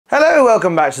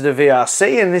welcome back to the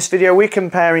VRC. In this video we're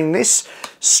comparing this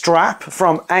strap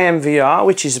from AMVR,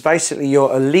 which is basically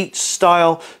your elite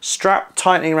style strap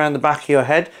tightening around the back of your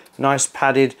head, nice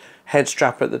padded head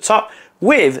strap at the top,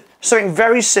 with something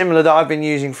very similar that I've been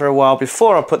using for a while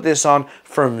before I put this on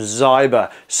from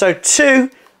Zyber. So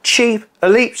two cheap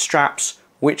elite straps,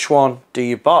 which one do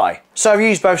you buy? So I've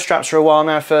used both straps for a while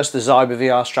now. First the Zyber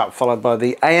VR strap, followed by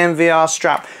the AMVR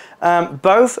strap.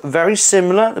 Both very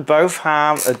similar, both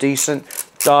have a decent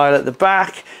dial at the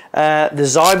back. The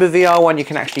Zyber VR one you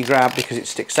can actually grab because it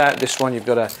sticks out. This one you've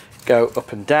got to go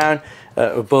up and down,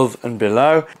 above and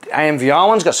below. The AMVR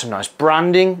one's got some nice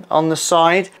branding on the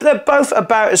side. They're both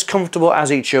about as comfortable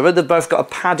as each other. They've both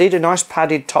got a nice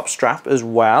padded top strap as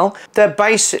well. They're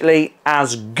basically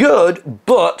as good,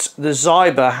 but the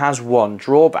Zyber has one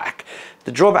drawback.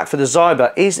 The drawback for the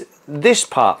Zyber is this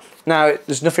part. Now,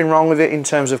 there's nothing wrong with it in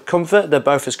terms of comfort. They're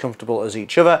both as comfortable as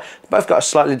each other. They've both got a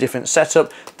slightly different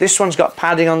setup. This one's got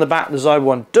padding on the back, the Zyber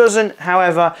one doesn't.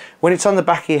 However, when it's on the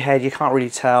back of your head, you can't really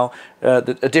tell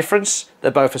a difference. They're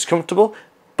both as comfortable.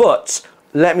 But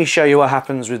let me show you what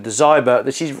happens with the Zyber.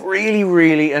 This is really,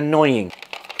 really annoying.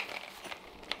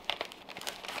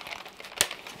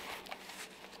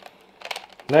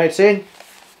 Now it's in,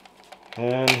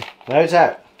 and now it's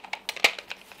out.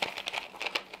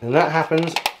 And that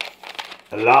happens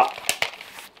a lot.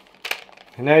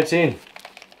 And now it's in.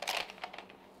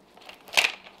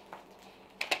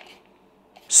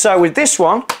 So with this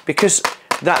one, because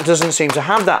that doesn't seem to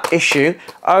have that issue,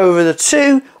 over the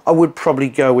two, I would probably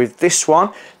go with this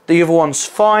one. The other one's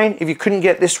fine. If you couldn't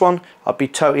get this one, I'd be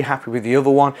totally happy with the other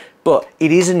one. But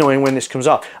it is annoying when this comes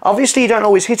off. Obviously, you don't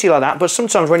always hit it like that, but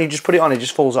sometimes when you just put it on, it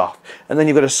just falls off. And then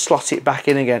you've got to slot it back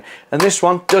in again. And this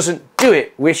one doesn't do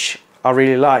it, which I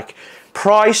really like.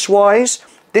 Price-wise,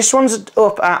 this one's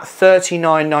up at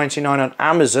 $39.99 on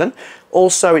Amazon.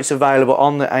 Also, it's available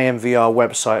on the AMVR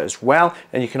website as well,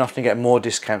 and you can often get more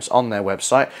discounts on their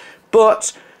website.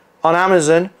 But on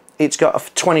Amazon, it's got a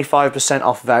 25%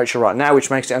 off voucher right now,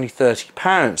 which makes it only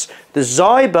 £30. The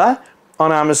Zyber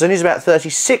on Amazon is about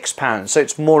 £36, so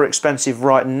it's more expensive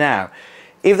right now.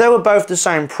 If they were both the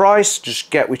same price, just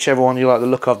get whichever one you like the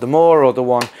look of the more, or the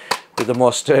one with the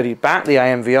more sturdy back, the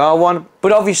AMVR one.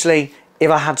 But obviously, if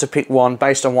I had to pick one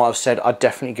based on what I've said, I'd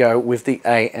definitely go with the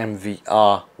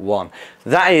AMVR one.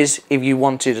 That is, if you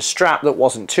wanted a strap that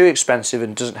wasn't too expensive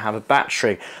and doesn't have a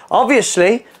battery.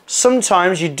 Obviously,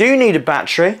 sometimes you do need a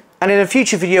battery, and in a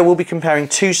future video we'll be comparing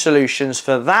two solutions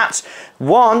for that.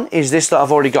 One is this that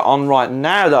I've already got on right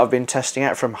now that I've been testing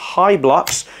out from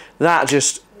High-Blocks. That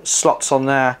just slots on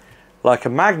there like a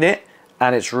magnet,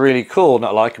 and it's really cool.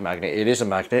 Not like a magnet, it is a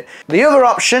magnet. The other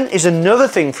option is another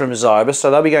thing from Zyber,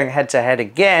 so they'll be going head to head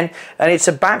again, and it's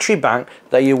a battery bank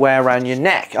that you wear around your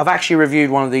neck. I've actually reviewed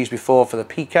one of these before for the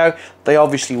Pico. They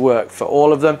obviously work for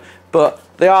all of them, but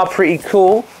they are pretty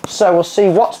cool. So we'll see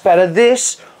what's better,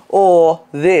 this or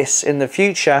this in the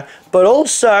future. But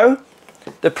also,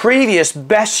 the previous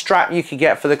best strap you could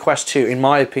get for the Quest 2, in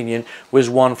my opinion,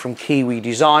 was one from Kiwi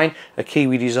Design, a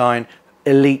Kiwi Design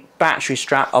Elite battery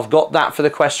strap. I've got that for the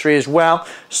Quest 3 as well,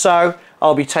 so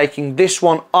I'll be taking this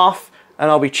one off and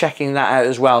I'll be checking that out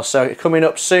as well. So coming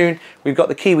up soon, we've got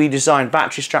the Kiwi Design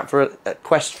battery strap for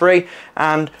Quest 3,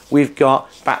 and we've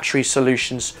got battery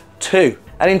solutions too.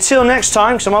 And until next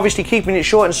time, because I'm obviously keeping it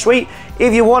short and sweet,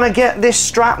 if you want to get this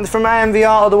strap from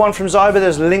AMVR or the one from Zyber,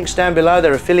 there's links down below.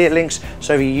 They're affiliate links,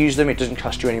 so if you use them, it doesn't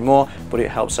cost you any more, but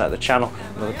it helps out the channel,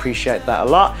 and I appreciate that a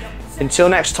lot. Until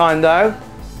next time though,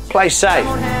 play safe.